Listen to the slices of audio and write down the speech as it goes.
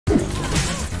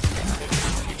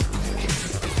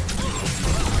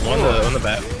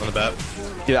bat. On the bat.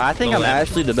 Dude, I think I'm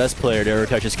actually the best player to ever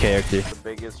touch his character. The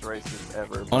biggest racist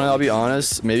ever. Oh, no, I'll be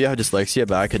honest. Maybe I have dyslexia,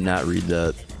 but I could not read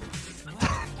that.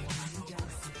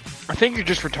 I think you're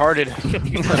just retarded.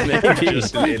 Maybe.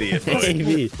 Just an idiot.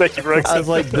 Maybe. Thank you, Brooks. I was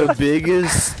like the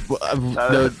biggest.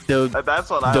 That's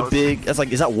what I was. Big. I was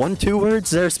like, is that 1, 2 words?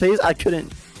 Is there a space? I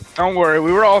couldn't. Don't worry,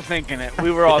 we were all thinking it.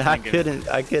 We were all thinking it.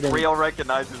 I couldn't. Real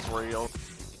recognizes real.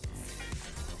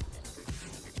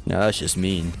 No, that's just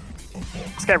mean.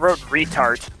 This guy wrote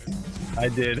retard. I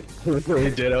did. I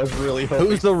really did. I was really hoping.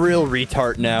 Who's the real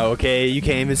retard now? Okay, you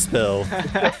can't even spell.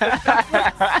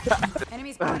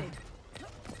 Enemy spotted.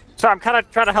 So I'm kind of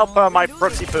trying to help my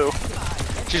Brooksy Poo.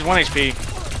 She's 1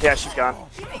 HP. Yeah, she's gone.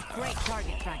 Great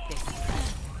target practice.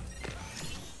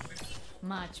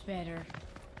 Much better.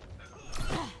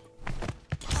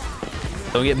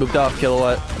 Don't get booped off,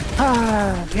 Kilowatt.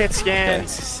 Hit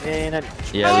scans.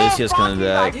 Yeah, Lucio's coming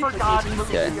back. I forgot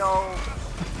Lucio.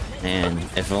 And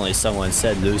if only someone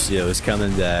said Lucio is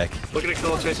coming back. Look at it,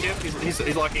 kill chase cam. He's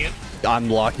locking in. I'm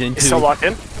locked in too. He's still locked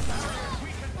in.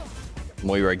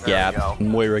 Moira gap.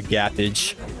 Moira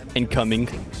gappage. Incoming.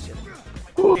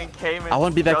 I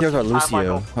want to be back there with our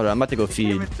Lucio. Hold on, I'm about to go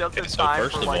feed. Okay, so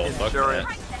first of all, fuck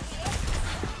that.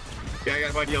 Yeah, I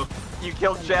got my deal. You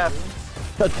killed Jeff.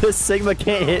 This Sigma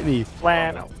can't hit me.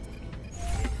 Plan.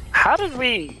 How did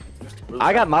we?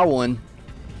 I got my one.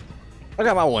 I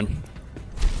got my one.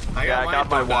 I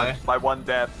got my one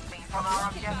death.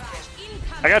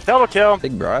 I got double kill.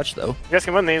 Big barrage though. You guys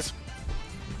can win these.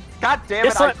 God damn it!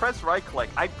 It's I like- pressed right click.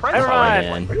 I pressed Never right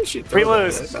mind. click. We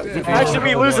lose. Actually,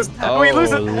 we lose this. We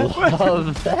lose it.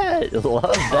 Love that. Love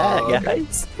that,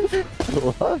 guys.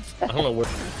 Love I don't know where.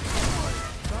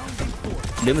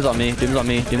 Doom is on me. Doom is on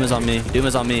me. Doom is on me. Doom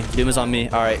is on me. Doom is on me.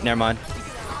 All right, never mind.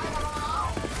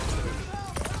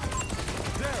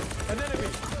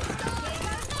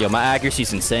 Yo, my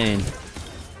accuracy's insane.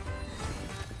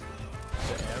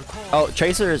 Oh,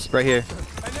 Tracer is right here.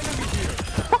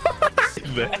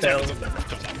 The hell?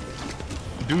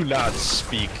 Do not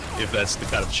speak if that's the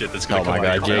kind of shit that's gonna Oh come my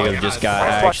out god, of your Jacob mouth. just got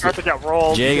actually. Got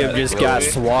rolled. Jacob just got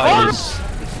swatted.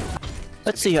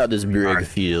 Let's see how this brig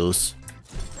feels.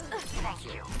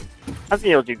 I think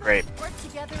you'll do great.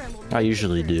 I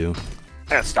usually do. I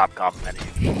gotta stop complimenting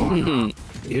you.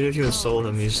 Even if you install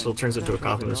him, he still turns into a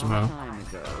compliment somehow.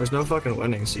 There's no fucking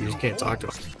winning, so you just can't talk to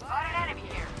him.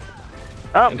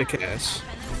 Oh, And a Cass.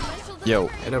 Yo,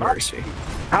 And a Mercy.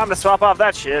 time to swap off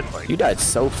that shit. you died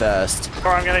so fast. Or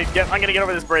I'm gonna get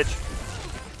over this bridge.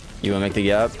 You wanna make the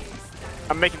gap?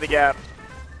 I'm making the gap.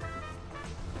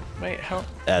 Wait, how?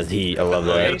 As he, I love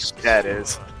that. Yeah, it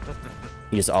is.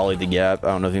 He just ollied the gap. I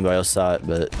don't know if anybody else saw it,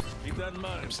 but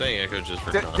I'm saying Echo just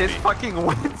for This fucking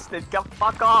Winston, go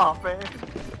fuck off, man.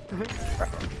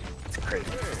 It's crazy.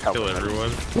 kill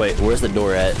everyone. wait, where's the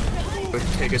door at?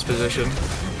 Take his position.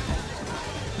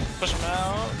 Push him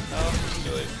out. Oh,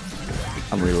 too late.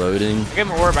 I'm reloading. I gave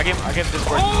him a orb. I gave him this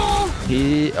orb.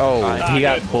 He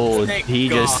got pulled. He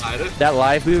just that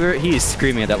life mover. He's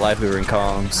screaming at that life mover in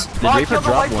comms. Did Reaper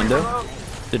drop one though?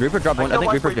 Did Reaper drop one? I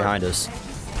think Reaper's behind us.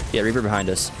 Yeah, Reaper behind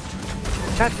us.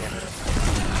 God damn it.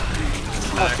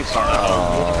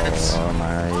 Oh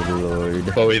my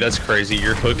lord. Bowie, that's crazy.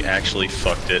 Your hook actually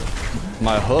fucked it.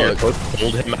 My Your hook. hook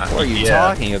pulled him out. What are you Yeah,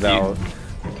 talking about?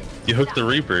 You hooked the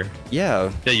Reaper.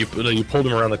 Yeah. Yeah, you pulled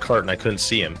him around the cart and I couldn't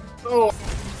see him.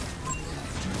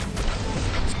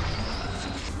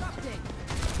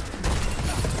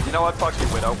 You know what? Fuck you,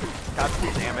 Widow. God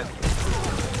damn it.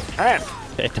 Alright.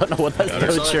 I don't know what that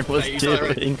Doger was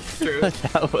doing.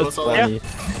 That was funny.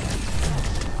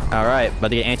 Alright, about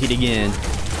to get antied again.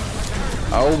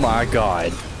 Oh my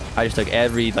god. I just took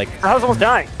every, like... I was almost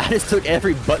dying. I just took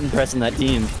every button press in that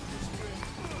team.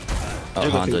 Oh,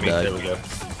 Hanzo died. There we go.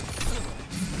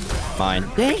 Mine.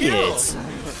 Dang it!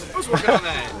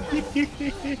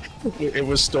 It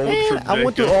was stolen Man, from I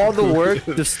went through Jacob. all the work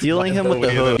of stealing him with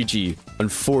the hook. GG.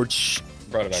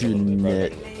 Brought it back a little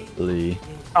bit, Unfortunately,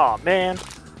 Oh man.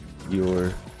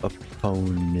 your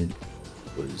opponent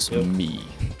was me.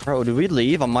 Bro, did we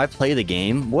leave on my play of the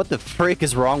game? What the frick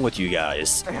is wrong with you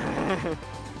guys?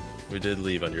 We did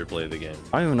leave on your play of the game.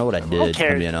 I don't even know what I Who did, I'm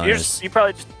cares? being honest. You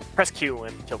probably just press Q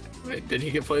and kill. Wait, did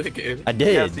he get play the game? I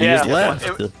did. You Yeah. just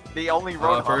left. The only Oh,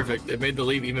 road. perfect. It made the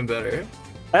leave even better.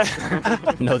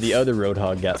 No, the other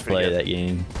Roadhog got play pretty that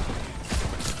game.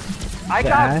 I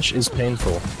got. Ash is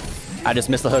painful. I just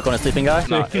missed the hook on a sleeping guy?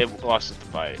 No, it lost the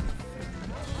fight.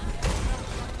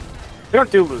 We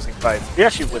don't do losing fights. We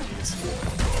actually win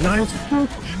these. Nice.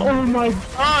 Oh my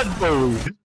god,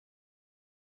 dude.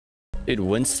 Dude,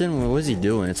 Winston, what is he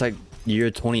doing? It's like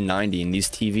year 2090 and these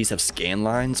TVs have scan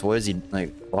lines. What is he,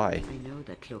 like, why?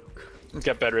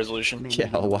 Get bad resolution. Yeah,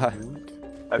 why?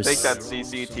 I think that's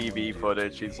CCTV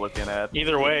footage he's looking at.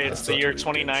 Either way, it's the year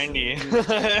 2090.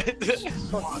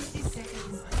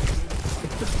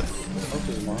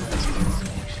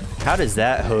 How does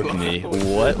that hook me?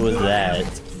 What was that?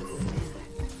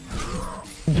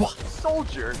 What?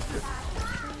 Soldier.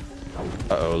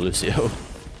 Uh-oh, Lucio.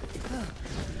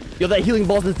 Yo, that healing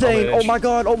ball's the thing! Oh my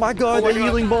god, that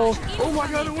healing ball! Oh my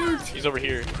god, it worked! He's over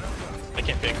here. I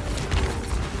can't pick.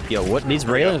 Yo, what? These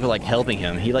railings were like helping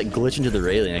him. He like glitched into the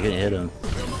railing. I couldn't hit him.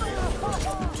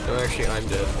 No, actually, I'm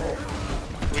dead.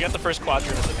 We got the first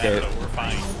quadrant of the map, Okay. so we're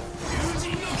fine.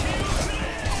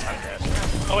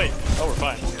 Oh wait, oh we're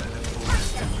fine.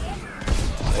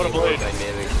 What a blade.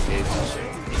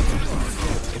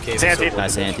 It's anti.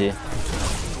 Nice anti.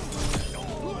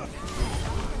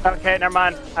 Okay, never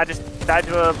mind. I just died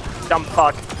to a dumb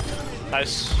fuck.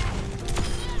 Nice.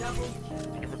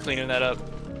 Thank you for cleaning that up.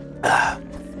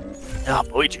 Oh,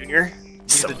 BowieJr.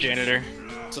 He's the janitor.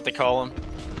 That's what they call him.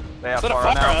 They have Is that a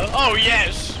far fire? now. Oh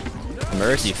yes!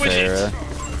 Mercy, Squish it. Farah.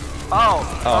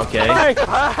 Oh. Oh, okay.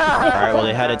 Alright, well,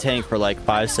 they had a tank for like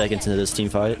 5 seconds into this team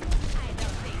fight.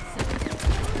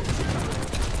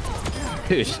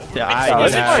 Dude, I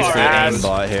just actually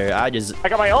aimbot here. I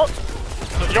got my ult.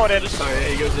 Go in. Alright,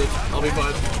 he goes in. I'll be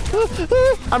fine.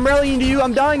 I'm rallying to you.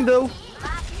 I'm dying though.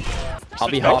 I'll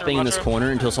be hopping in this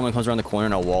corner until someone comes around the corner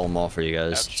and I'll wall them all for you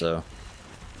guys. Ouch. So.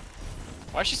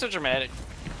 Why is she so dramatic?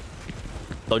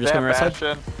 Soldier's coming right side.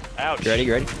 Bastion. Ouch. You ready?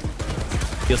 You ready?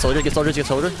 Get soldier, get soldier, get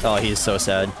soldier. Oh, he's so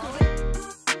sad.